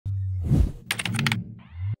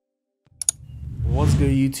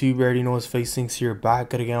good, YouTube? You already know it's FaceThinks here,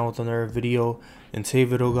 back again with another video. In today's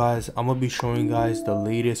video, guys, I'm gonna be showing you guys the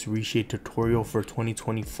latest ReShade tutorial for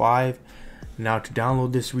 2025. Now, to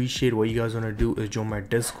download this ReShade, what you guys want to do is join my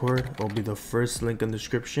Discord. It'll be the first link in the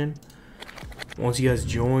description. Once you guys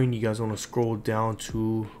join, you guys want to scroll down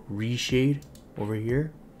to ReShade over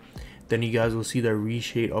here. Then you guys will see the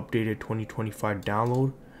ReShade updated 2025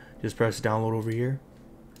 download. Just press download over here.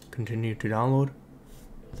 Continue to download.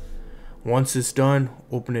 Once it's done,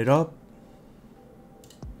 open it up.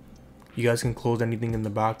 You guys can close anything in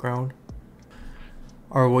the background.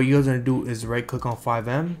 Alright, what you guys want to do is right click on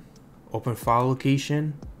FiveM, open file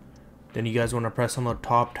location. Then you guys want to press on the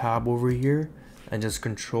top tab over here and just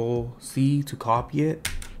Control C to copy it.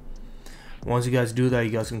 Once you guys do that,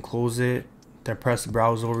 you guys can close it. Then press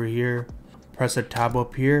browse over here. Press a tab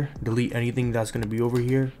up here, delete anything that's going to be over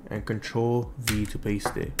here, and Control V to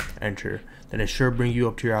paste it. Enter. Then it should bring you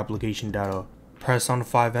up to your application data. Press on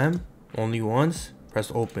FiveM only once,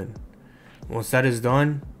 press open. Once that is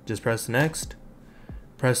done, just press next.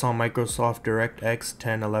 Press on Microsoft DirectX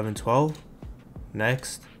 10, 11, 12.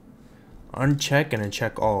 Next. Uncheck and then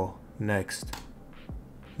check all. Next.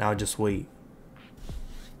 Now just wait.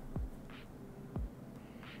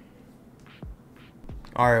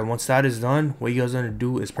 Alright, once that is done, what you guys want to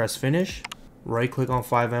do is press finish. Right click on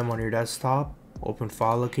FiveM on your desktop, open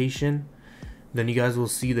file location. Then you guys will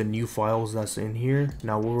see the new files that's in here.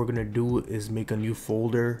 Now what we're going to do is make a new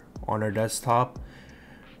folder on our desktop.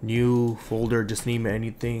 New folder, just name it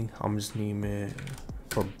anything. I'm just name it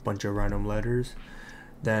for a bunch of random letters.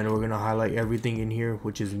 Then we're going to highlight everything in here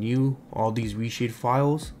which is new. All these ReShade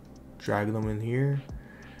files, drag them in here.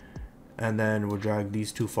 And then we'll drag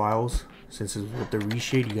these two files. Since it's with the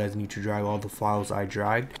ReShade, you guys need to drag all the files I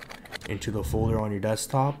dragged into the folder on your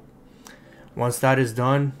desktop. Once that is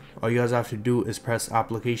done, all you guys have to do is press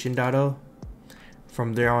application data.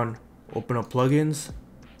 From there on, open up plugins,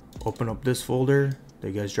 open up this folder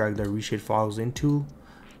that you guys drag the ReShade files into,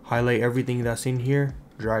 highlight everything that's in here,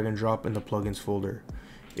 drag and drop in the plugins folder.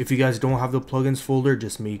 If you guys don't have the plugins folder,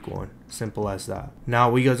 just make one. Simple as that. Now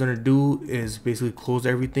what you guys want to do is basically close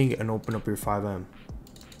everything and open up your FiveM.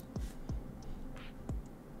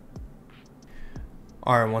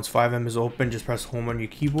 Alright, once FiveM is open, just press home on your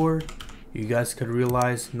keyboard. You guys could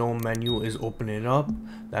realize no menu is opening up.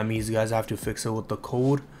 That means you guys have to fix it with the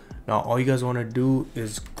code. Now all you guys want to do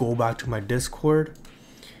is go back to my Discord.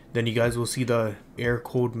 Then you guys will see the error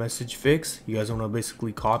code message fix. You guys want to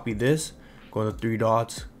basically copy this. Go to the three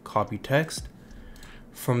dots, copy text.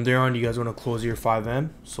 From there on, you guys want to close your FiveM.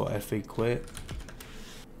 So F8 quit.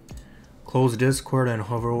 Close Discord and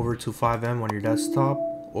hover over to FiveM on your desktop.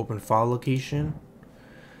 Open file location.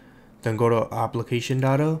 Then go to application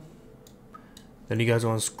data. Then you guys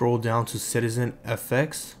want to scroll down to Citizen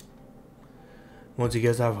FX. Once you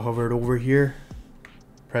guys have hovered over here,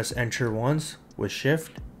 press enter once with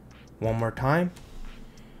shift, one more time.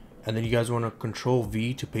 And then you guys want to Control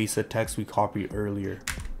V to paste the text we copied earlier.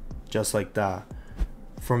 Just like that.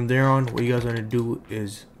 From there on, what you guys want to do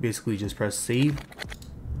is basically just press save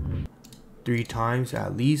 3 times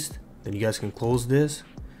at least. Then you guys can close this.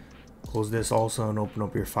 Close this also and open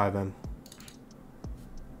up your FiveM.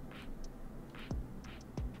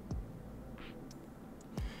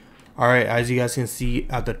 Alright, as you guys can see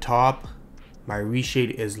at the top, my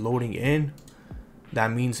ReShade is loading in.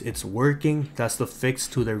 That means it's working. That's the fix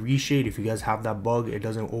to the ReShade. If you guys have that bug, it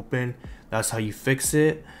doesn't open. That's how you fix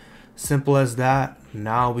it. Simple as that.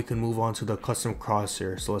 Now we can move on to the custom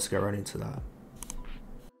crosshair. So let's get right into that.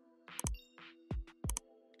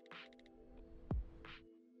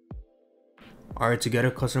 Alright, to get a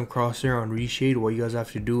custom crosshair on ReShade, what you guys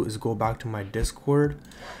have to do is go back to my Discord.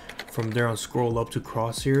 From there on, scroll up to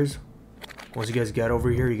crosshairs. Once you guys get over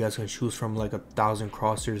here, you guys can choose from like 1,000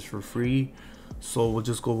 crosshairs for free. So we'll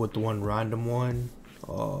just go with the one random one.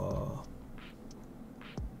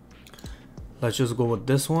 Let's just go with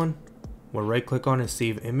this one. We'll right click on it,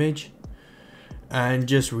 save image. And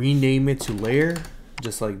just rename it to layer.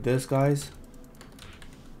 Just like this, guys.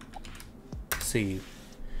 Save.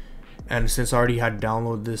 And since I already had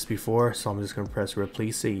downloaded this before, so I'm just going to press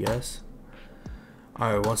replace it, yes.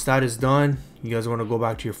 Alright, once that is done, you guys want to go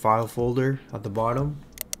back to your file folder at the bottom.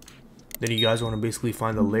 Then you guys want to basically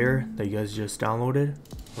find the layer that you guys just downloaded.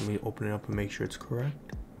 Let me open it up and make sure it's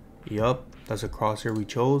correct. Yup, that's a crosshair we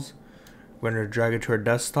chose. We're going to drag it to our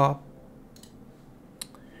desktop.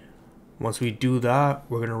 Once we do that,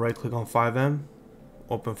 we're going to right click on FiveM,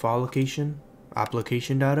 open file location,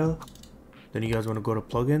 application data. Then you guys want to go to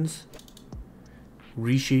plugins,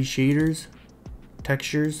 ReShade shaders,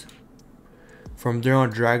 textures. From there on,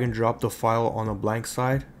 drag and drop the file on the blank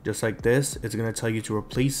side, just like this. It's going to tell you to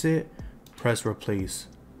replace it. Press replace.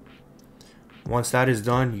 Once that is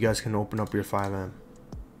done, you guys can open up your FiveM.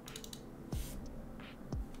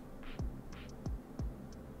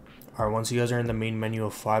 Alright, once you guys are in the main menu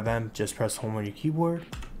of FiveM, just press home on your keyboard.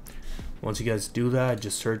 Once you guys do that,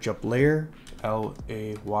 just search up layer,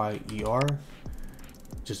 L-A-Y-E-R.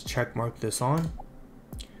 Just check mark this on.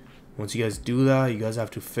 Once you guys do that, you guys have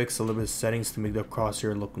to fix a little bit of settings to make the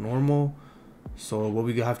crosshair look normal. So what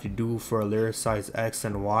we have to do for a layer size X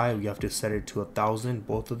and Y, we have to set it to 1000,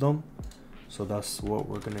 both of them. So that's what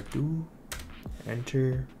we're gonna do.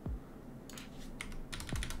 Enter.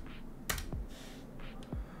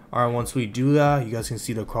 Alright, once we do that, you guys can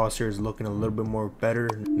see the crosshair is looking a little bit more better.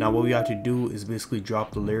 Now what we have to do is basically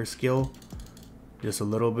drop the layer scale just a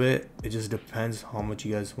little bit. It just depends how much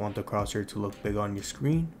you guys want the crosshair to look big on your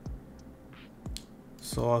screen.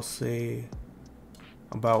 So I'll say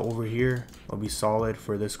about over here will be solid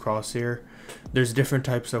for this crosshair. There's different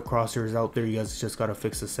types of crosshairs out there. You guys just gotta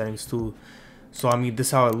fix the settings too. So I mean, this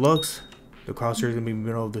is how it looks. The crosshair is gonna be in the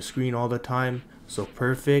middle of the screen all the time. So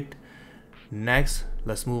perfect. Next,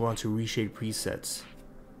 let's move on to ReShade presets.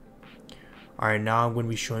 Alright, now I'm going to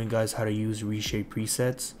be showing you guys how to use ReShade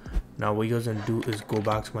presets. Now what you guys are going to do is go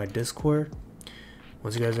back to my Discord.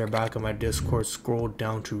 Once you guys are back on my Discord, scroll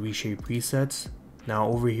down to ReShade presets. Now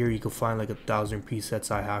over here you can find like 1000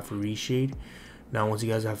 presets I have for ReShade. Now once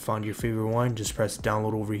you guys have found your favorite one, just press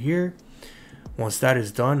download over here. Once that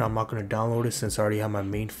is done, I'm not going to download it since I already have my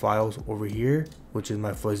main files over here, which is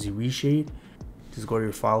my fuzzy ReShade. Just go to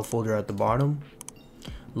your file folder at the bottom.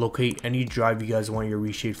 Locate any drive you guys want your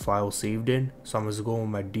ReShade file saved in. So I'm just going with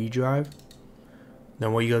my D drive.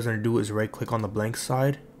 Then what you guys are going to do is right click on the blank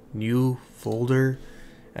side, new folder,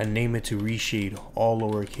 and name it to ReShade, all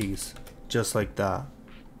lowercase, just like that.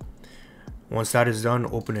 Once that is done,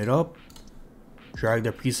 open it up. Drag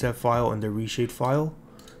the preset file in the ReShade file,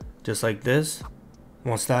 just like this.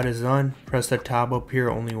 Once that is done, press the tab up here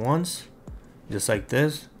only once, just like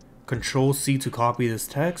this. Control C to copy this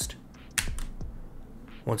text.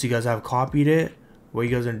 Once you guys have copied it, what you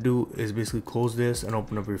guys are going to do is basically close this and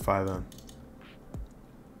open up your FiveM.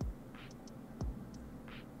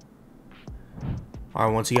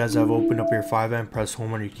 Alright, once you guys have opened up your FiveM, press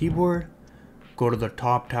home on your keyboard. Go to the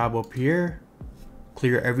top tab up here.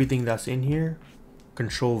 Clear everything that's in here.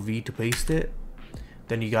 Control V to paste it.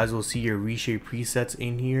 Then you guys will see your ReShade presets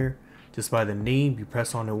in here. Just by the name, you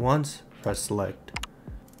press on it once, press select.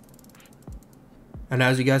 And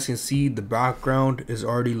as you guys can see, the background is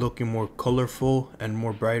already looking more colorful and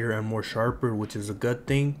more brighter and more sharper, which is a good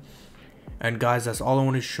thing. And guys, that's all I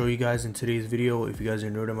want to show you guys in today's video. If you guys are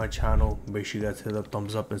new to my channel, make sure you guys hit the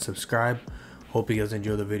thumbs up and subscribe. Hope you guys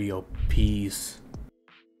enjoy the video. Peace.